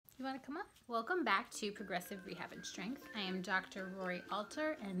want to come up? Welcome back to Progressive Rehab and Strength. I am Dr. Rori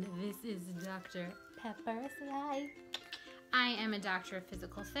Alter, and this is Dr. Pepper. Say hi. I am a doctor of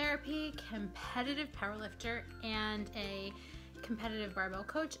physical therapy, competitive powerlifter, and a competitive barbell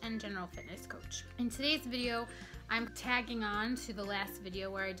coach and general fitness coach. In today's video, I'm tagging on to the last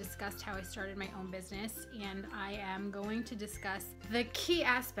video where I discussed how I started my own business, and I am going to discuss the key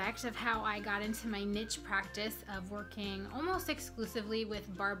aspect of how I got into my niche practice of working almost exclusively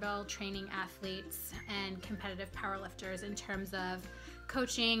with barbell training athletes and competitive powerlifters in terms of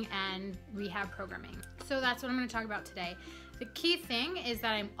coaching and rehab programming. So that's what I'm going to talk about today. The key thing is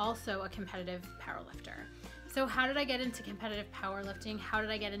that I'm also a competitive powerlifter. So how did I get into competitive powerlifting? How did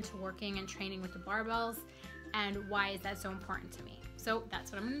I get into working and training with the barbells? And why is that so important to me? So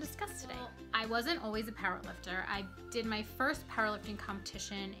that's what I'm going to discuss today. I wasn't always a powerlifter. I did my first powerlifting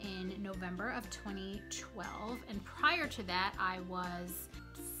competition in November of 2012. And prior to that, I was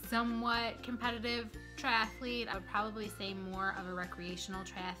somewhat competitive triathlete. I would probably say more of a recreational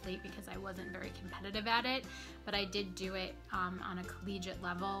triathlete because I wasn't very competitive at it, but I did do it on a collegiate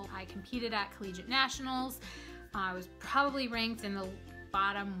level. I competed at collegiate nationals. I was probably ranked in the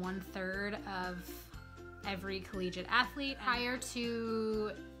bottom 1/3 of every collegiate athlete. Prior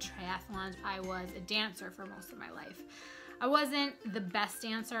to triathlons, I was a dancer for most of my life. I wasn't the best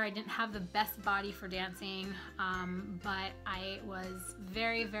dancer. I didn't have the best body for dancing, but I was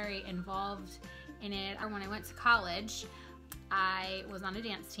very, very involved in it. When I went to college, I was on a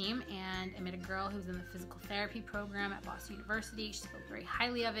dance team, and I met a girl who was in the physical therapy program at Boston University. She spoke very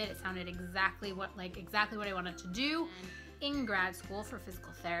highly of it. It sounded exactly what I wanted to do. In grad school for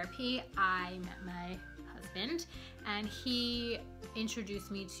physical therapy, I met my husband, and he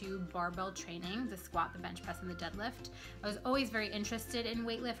introduced me to barbell training, the squat, the bench press, and the deadlift. I was always very interested in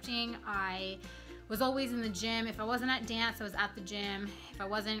weightlifting. I was always in the gym. If I wasn't at dance, I was at the gym. If I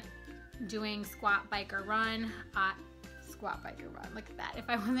wasn't doing squat, bike, or run, look at that. If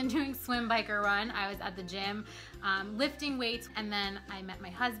I wasn't doing swim, bike, or run, I was at the gym lifting weights. And then I met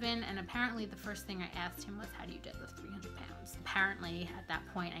my husband, and apparently the first thing I asked him was, how do you deadlift 300 pounds? Apparently at that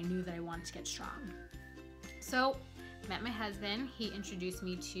point I knew that I wanted to get strong. So met my husband. He introduced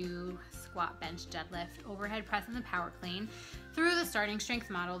me to squat, bench, deadlift, overhead press, and the power clean through the starting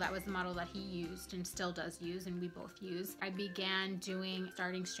strength model. That was the model that he used and still does use, and we both use. I began doing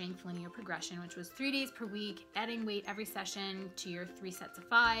starting strength linear progression, which was 3 days per week, adding weight every session to your 3 sets of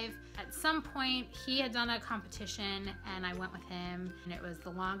 5. At some point, he had done a competition, and I went with him, and it was the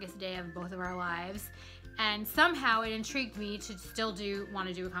longest day of both of our lives. And somehow it intrigued me to still want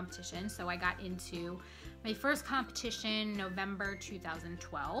to do a competition, so I got into my first competition, November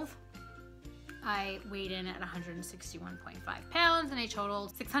 2012. I weighed in at 161.5 pounds, and I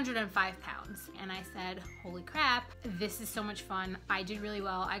totaled 605 pounds. And I said, holy crap, this is so much fun. I did really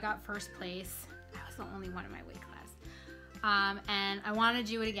well. I got first place. I was the only one in my weight class. And I want to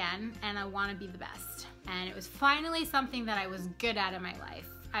do it again, and I want to be the best. And it was finally something that I was good at in my life.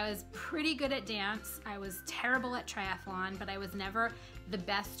 I was pretty good at dance. I was terrible at triathlon, but I was never the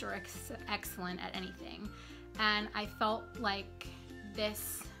best or excellent at anything. And I felt like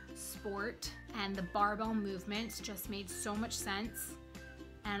this sport and the barbell movements just made so much sense,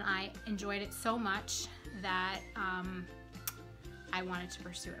 and I enjoyed it so much that I wanted to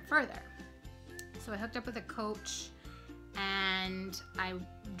pursue it further. So I hooked up with a coach, and I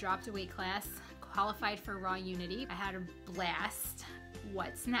dropped a weight class, qualified for Raw Unity. I had a blast.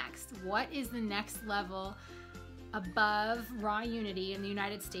 What's next? What is the next level above Raw Unity in the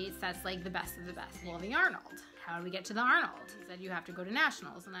United States that's like the best of the best? Well, the Arnold. How do we get to the Arnold? He said, you have to go to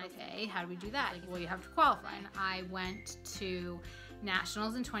nationals. And I said, okay, how do we do that? Like, well, you have to qualify. And I went to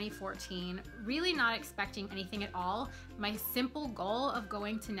nationals in 2014, really not expecting anything at all. My simple goal of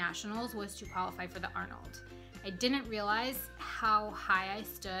going to nationals was to qualify for the Arnold. I didn't realize how high I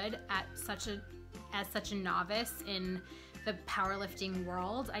stood as such a novice in the powerlifting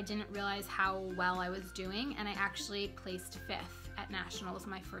world. I didn't realize how well I was doing, and I actually placed 5th at nationals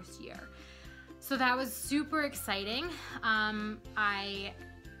my first year. So that was super exciting. I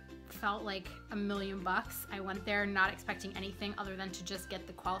felt like $1 million. I went there not expecting anything other than to just get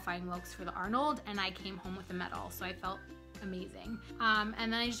the qualifying looks for the Arnold, and I came home with a medal, so I felt amazing. And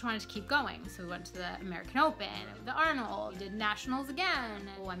then I just wanted to keep going. So we went to the American Open, the Arnold, did nationals again.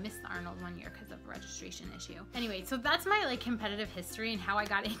 Oh, I missed the Arnold one year because of a registration issue. Anyway, so that's my competitive history and how I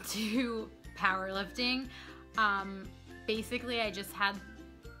got into powerlifting. Basically, I just had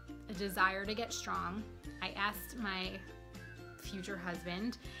a desire to get strong. I asked my future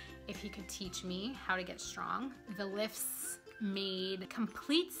husband if he could teach me how to get strong. The lifts made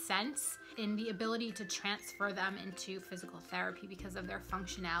complete sense in the ability to transfer them into physical therapy because of their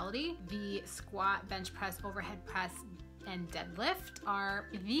functionality. The squat, bench press, overhead press, and deadlift are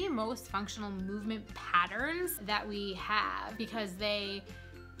the most functional movement patterns that we have because they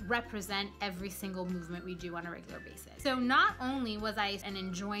represent every single movement we do on a regular basis. So not only was I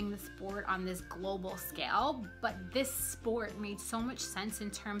enjoying the sport on this global scale, but this sport made so much sense in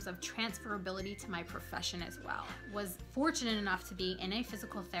terms of transferability to my profession as well. Was fortunate enough to be in a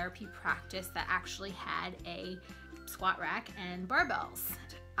physical therapy practice that actually had a squat rack and barbells.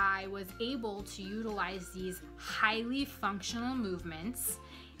 I was able to utilize these highly functional movements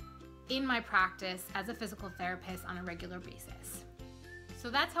in my practice as a physical therapist on a regular basis. So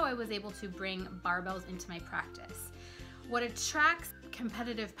that's how I was able to bring barbells into my practice. What attracts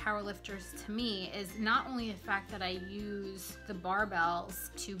competitive powerlifters to me is not only the fact that I use the barbells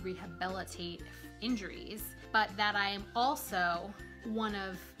to rehabilitate injuries, but that I am also one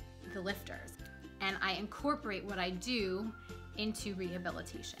of the lifters and I incorporate what I do into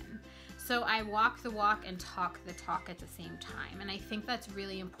rehabilitation. So I walk the walk and talk the talk at the same time. And I think that's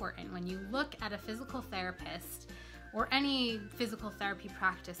really important. When you look at a physical therapist or any physical therapy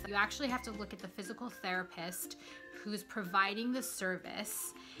practice, you actually have to look at the physical therapist who's providing the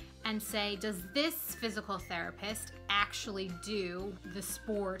service and say, does this physical therapist actually do the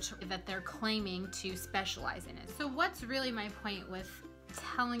sport that they're claiming to specialize in it? So what's really my point with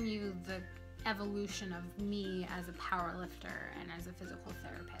telling you the evolution of me as a powerlifter and as a physical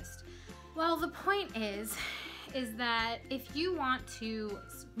therapist? Well, the point is that if you want to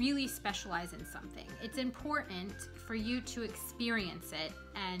really specialize in something, it's important for you to experience it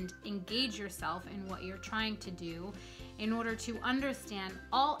and engage yourself in what you're trying to do in order to understand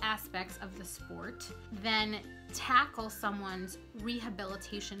all aspects of the sport, then tackle someone's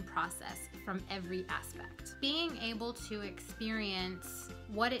rehabilitation process from every aspect. Being able to experience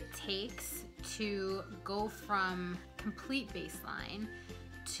what it takes to go from complete baseline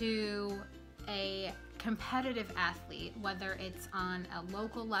to a competitive athlete, whether it's on a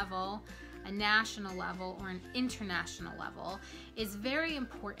local level, a national level, or an international level, is very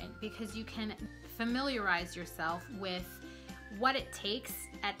important because you can familiarize yourself with what it takes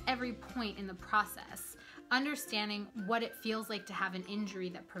at every point in the process, understanding what it feels like to have an injury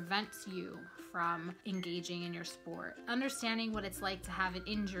that prevents you from engaging in your sport, understanding what it's like to have an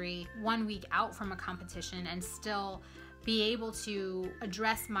injury 1 week out from a competition and still be able to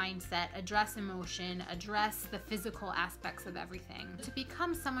address mindset, address emotion, address the physical aspects of everything. To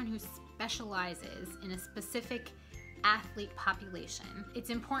become someone who specializes in a specific athlete population,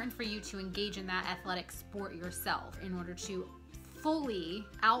 it's important for you to engage in that athletic sport yourself in order to fully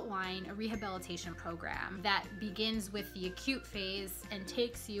outline a rehabilitation program that begins with the acute phase and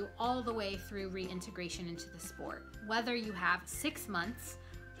takes you all the way through reintegration into the sport. Whether you have 6 months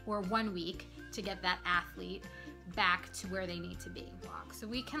or 1 week to get that athlete back to where they need to be. So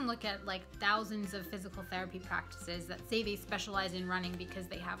we can look at like thousands of physical therapy practices that say they specialize in running because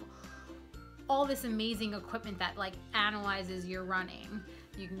they have all this amazing equipment that like analyzes your running.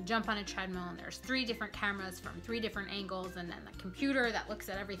 You can jump on a treadmill and there's 3 different cameras from 3 different angles and then the computer that looks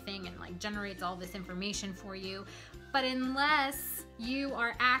at everything and like generates all this information for you. But unless you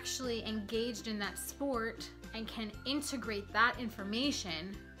are actually engaged in that sport and can integrate that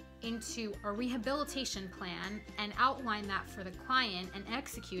information into a rehabilitation plan and outline that for the client and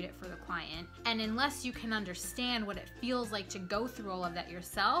execute it for the client, and unless you can understand what it feels like to go through all of that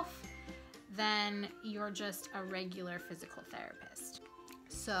yourself, then you're just a regular physical therapist.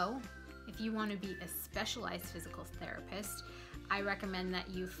 So if you want to be a specialized physical therapist, I recommend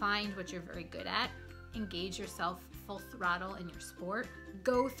that you find what you're very good at, engage yourself full throttle in your sport,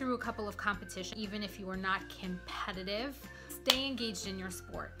 go through a couple of competitions, even if you are not competitive. Stay engaged in your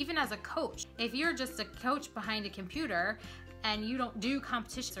sport. Even as a coach, if you're just a coach behind a computer and you don't do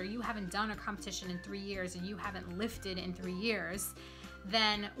competitions, or you haven't done a competition in 3 years and you haven't lifted in 3 years,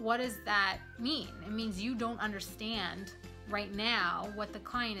 then what does that mean? It means you don't understand right now what the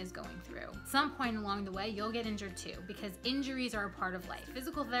client is going through. At some point along the way, you'll get injured too, because injuries are a part of life.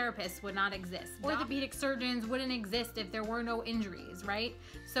 Physical therapists would not exist. Orthopedic surgeons wouldn't exist if there were no injuries, right?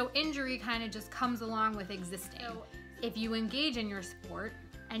 So injury kind of just comes along with existing. So if you engage in your sport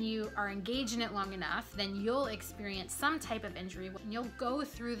and you are engaged in it long enough, then you'll experience some type of injury and you'll go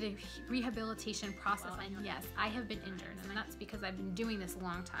through the rehabilitation process. And yes, I have been injured, and that's because I've been doing this a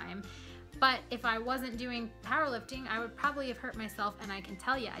long time. But if I wasn't doing powerlifting, I would probably have hurt myself, and I can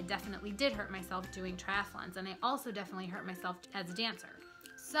tell you I definitely did hurt myself doing triathlons, and I also definitely hurt myself as a dancer.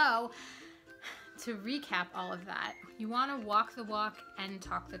 So to recap all of that, you want to walk the walk and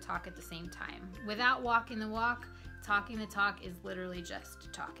talk the talk at the same time. Without walking the walk, talking the talk is literally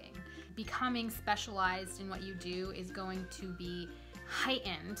just talking. becoming specialized in what you do is going to be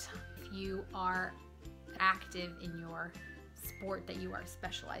heightened if you are active in your sport that you are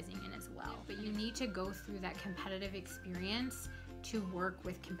specializing in as well. But you need to go through that competitive experience to work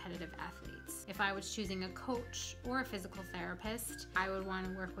with competitive athletes. If I was choosing a coach or a physical therapist, I would want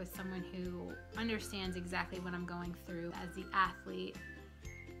to work with someone who understands exactly what I'm going through as the athlete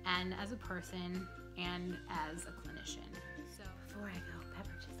and as a person and as a